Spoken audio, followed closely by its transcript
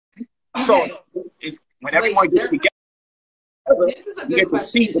So Okay. when Wait, everyone gets together, this is a you good get to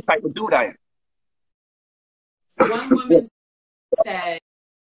see question. the type of dude I One woman said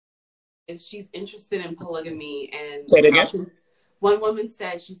she's interested in polygamy, and Say it how again. can one woman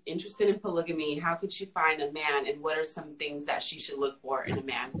said she's interested in polygamy. How could she find a man, and what are some things that she should look for in a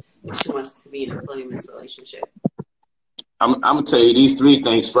man if she wants to be in a polygamous relationship? I'm gonna tell you these three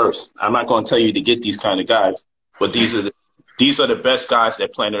things first. I'm not gonna tell you to get these kind of guys, but these are the best guys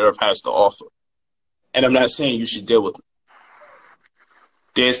that planet Earth has to offer. And I'm not saying you should deal with them.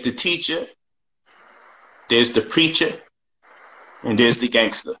 There's the teacher, there's the preacher, and there's the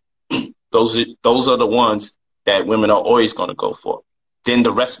gangster. Those are the ones that women are always gonna go for. Then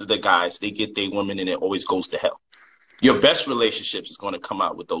the rest of the guys, they get their women and it always goes to hell. Your best relationships is going to come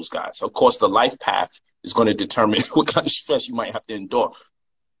out with those guys. Of course, the life path is going to determine what kind of stress you might have to endure.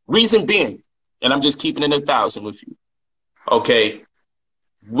 Reason being, and I'm just keeping it 1,000 with you, okay,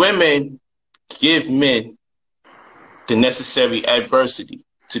 women give men the necessary adversity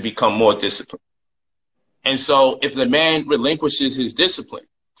to become more disciplined. And so if the man relinquishes his discipline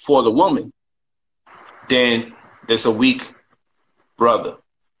for the woman, then there's a weak brother.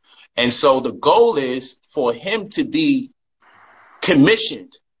 And so the goal is for him to be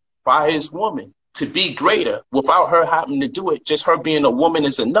commissioned by his woman to be greater without her having to do it. Just her being a woman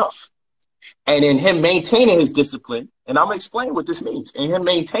is enough. And in him maintaining his discipline, and I'm going to explain what this means, in him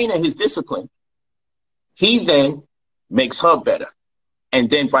maintaining his discipline, he then makes her better. And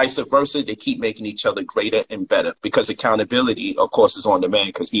then vice versa, they keep making each other greater and better because accountability, of course, is on the man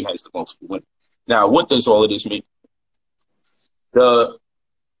because he has the most women. Now, what does all of this mean? The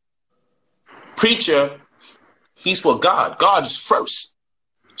preacher, he's for God. God is first.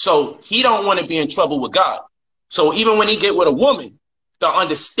 So he don't want to be in trouble with God. So even when he get with a woman, the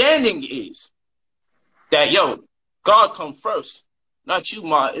understanding is that, yo, God come first, not you,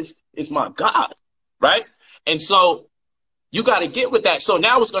 it's my God, right? And so you got to get with that. So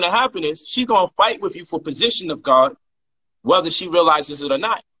now what's going to happen is she's going to fight with you for position of God, whether she realizes it or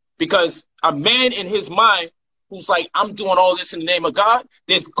not. Because a man in his mind who's like, I'm doing all this in the name of God,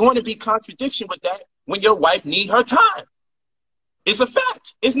 there's going to be contradiction with that when your wife need her time. It's a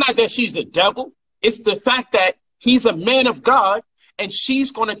fact. It's not that she's the devil. It's the fact that he's a man of God and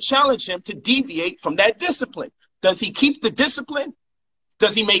she's going to challenge him to deviate from that discipline. Does he keep the discipline?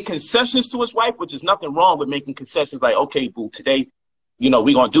 Does he make concessions to his wife? Which is nothing wrong with making concessions like, okay, boo, today, we're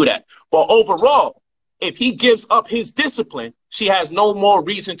going to do that. But overall, if he gives up his discipline, she has no more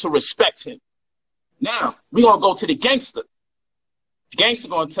reason to respect him. Now, we're going to go to the gangster. The gangster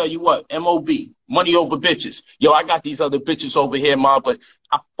going to tell you what? M.O.B. Money over bitches. Yo, I got these other bitches over here, ma, but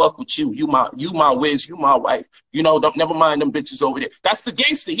I fuck with you. You my whiz. You my wife. Never mind them bitches over there. That's the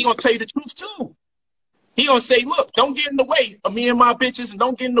gangster. He going to tell you the truth, too. He going to say, look, don't get in the way of me and my bitches and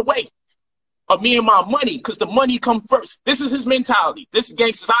don't get in the way of me and my money because the money come first. This is his mentality. This is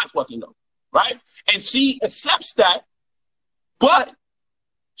gangsters I fucking know, right? And she accepts that, but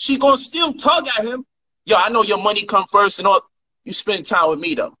she going to still tug at him. Yo, I know your money come first and all. You spend time with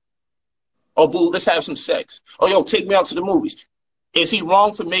me, though. Oh, boo, let's have some sex. Oh, yo, take me out to the movies. Is he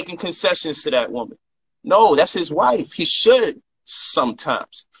wrong for making concessions to that woman? No, that's his wife. He should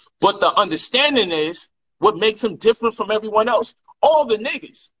sometimes. But the understanding is what makes him different from everyone else. All the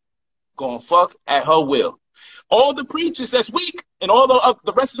niggas gonna fuck at her will. All the preachers that's weak and all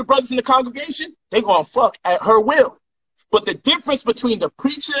the rest of the brothers in the congregation, they gonna fuck at her will. But the difference between the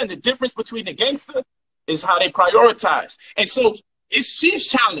preacher and the difference between the gangster is how they prioritize. And so it's she's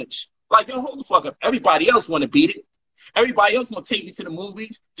challenge. Like, yo, hold the fuck up. Everybody else want to beat it. Everybody else want to take me to the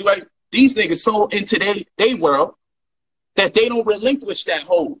movies. These niggas so into they world that they don't relinquish that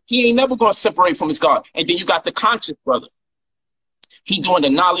hold. He ain't never going to separate from his God. And then you got the conscious brother. He doing the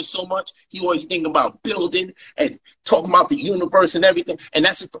knowledge so much. He always thinking about building and talking about the universe and everything. And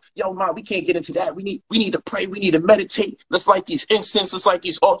that's it. Yo, man, we can't get into that. We need to pray. We need to meditate. Let's light these incense. Let's light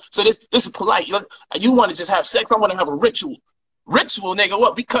these. So this is polite. You want to just have sex? I want to have a ritual. Ritual, nigga.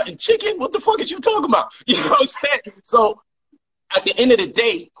 What? We cutting chicken? What the fuck is you talking about? You know what I'm saying? So at the end of the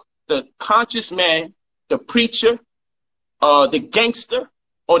day, the conscious man, the preacher, the gangster,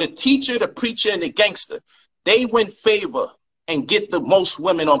 or the teacher, the preacher, and the gangster, they win favor and get the most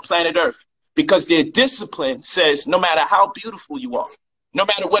women on planet Earth because their discipline says no matter how beautiful you are, no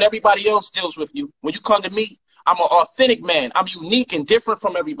matter what everybody else deals with you, when you come to me, I'm an authentic man. I'm unique and different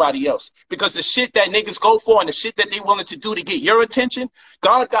from everybody else because the shit that niggas go for and the shit that they willing to do to get your attention,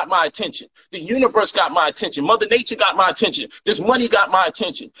 God got my attention. The universe got my attention. Mother Nature got my attention. This money got my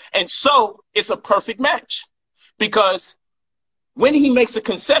attention. And so it's a perfect match because when he makes a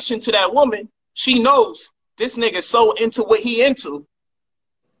concession to that woman, she knows this nigga so into what he into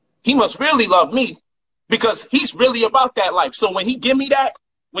He must really love me because he's really about that life. So when he give me that,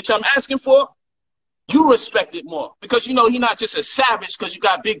 which I'm asking for, you respect it more because you know he's not just a savage because you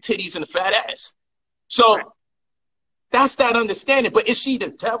got big titties and a fat ass. So that's that understanding. But is she the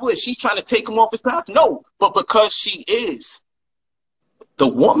devil? Is she trying to take him off his path? No, but because she is the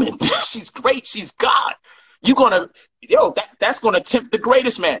woman, she's great, she's God. You're gonna, that's gonna tempt the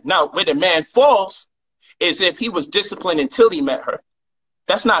greatest man. Now, where the man falls is if he was disciplined until he met her.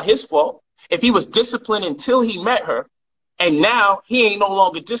 That's not his fault. If he was disciplined until he met her, and now he ain't no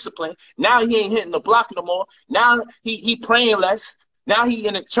longer disciplined, now he ain't hitting the block no more, now he praying less, now he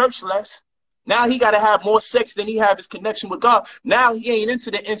in the church less, now he got to have more sex than he have his connection with God. Now he ain't into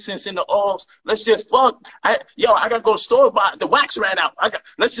the incense and the oils. Let's just fuck. I got to go to the store, buy, the wax ran out.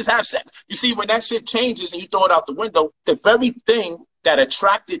 Let's just have sex. You see, when that shit changes and you throw it out the window, the very thing that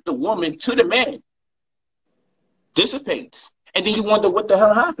attracted the woman to the man dissipates. And then you wonder what the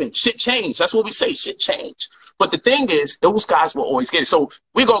hell happened. Shit changed. That's what we say. Shit changed. But the thing is, those guys will always get it. So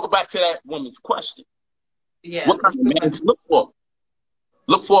we're going to go back to that woman's question. Yeah. What kind of man to look for?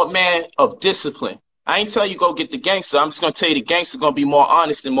 Look for a man of discipline. I ain't telling you go get the gangster. I'm just going to tell you the gangster going to be more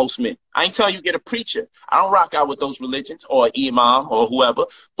honest than most men. I ain't telling you get a preacher. I don't rock out with those religions or imam or whoever.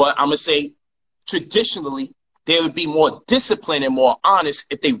 But I'm going to say traditionally, they would be more disciplined and more honest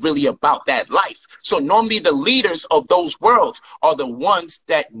if they really about that life. So normally the leaders of those worlds are the ones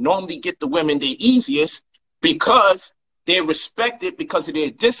that normally get the women the easiest because they're respected because of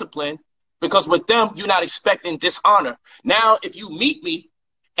their discipline. Because with them, you're not expecting dishonor. Now, if you meet me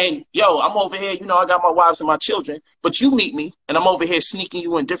and, I'm over here, I got my wives and my children, but you meet me and I'm over here sneaking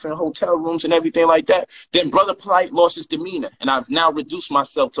you in different hotel rooms and everything like that, then Brother Polight lost his demeanor. And I've now reduced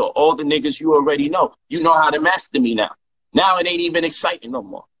myself to all the niggas you already know. You know how to master me now. Now it ain't even exciting no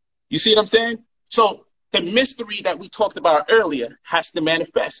more. You see what I'm saying? So the mystery that we talked about earlier has to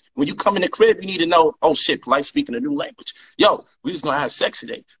manifest. When you come in the crib, you need to know, oh shit, Polight speaking a new language. We was going to have sex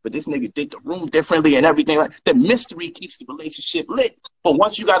today, but this nigga did the room differently and everything. Like the mystery keeps the relationship lit. But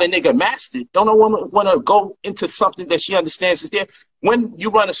once you got a nigga mastered, don't no woman want to go into something that she understands is there. When you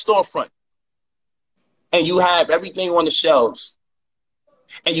run a storefront and you have everything on the shelves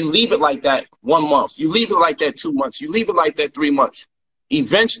and you leave it like that 1 month, you leave it like that 2 months, you leave it like that 3 months,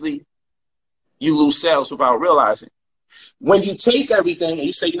 eventually you lose sales without realizing. When you take everything and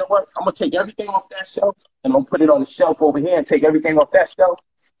you say, you know what, I'm going to take everything off that shelf and I'm going to put it on the shelf over here and take everything off that shelf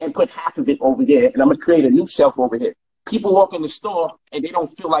and put half of it over there and I'm going to create a new shelf over here. People walk in the store and they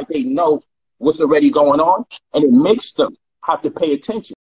don't feel like they know what's already going on and it makes them have to pay attention.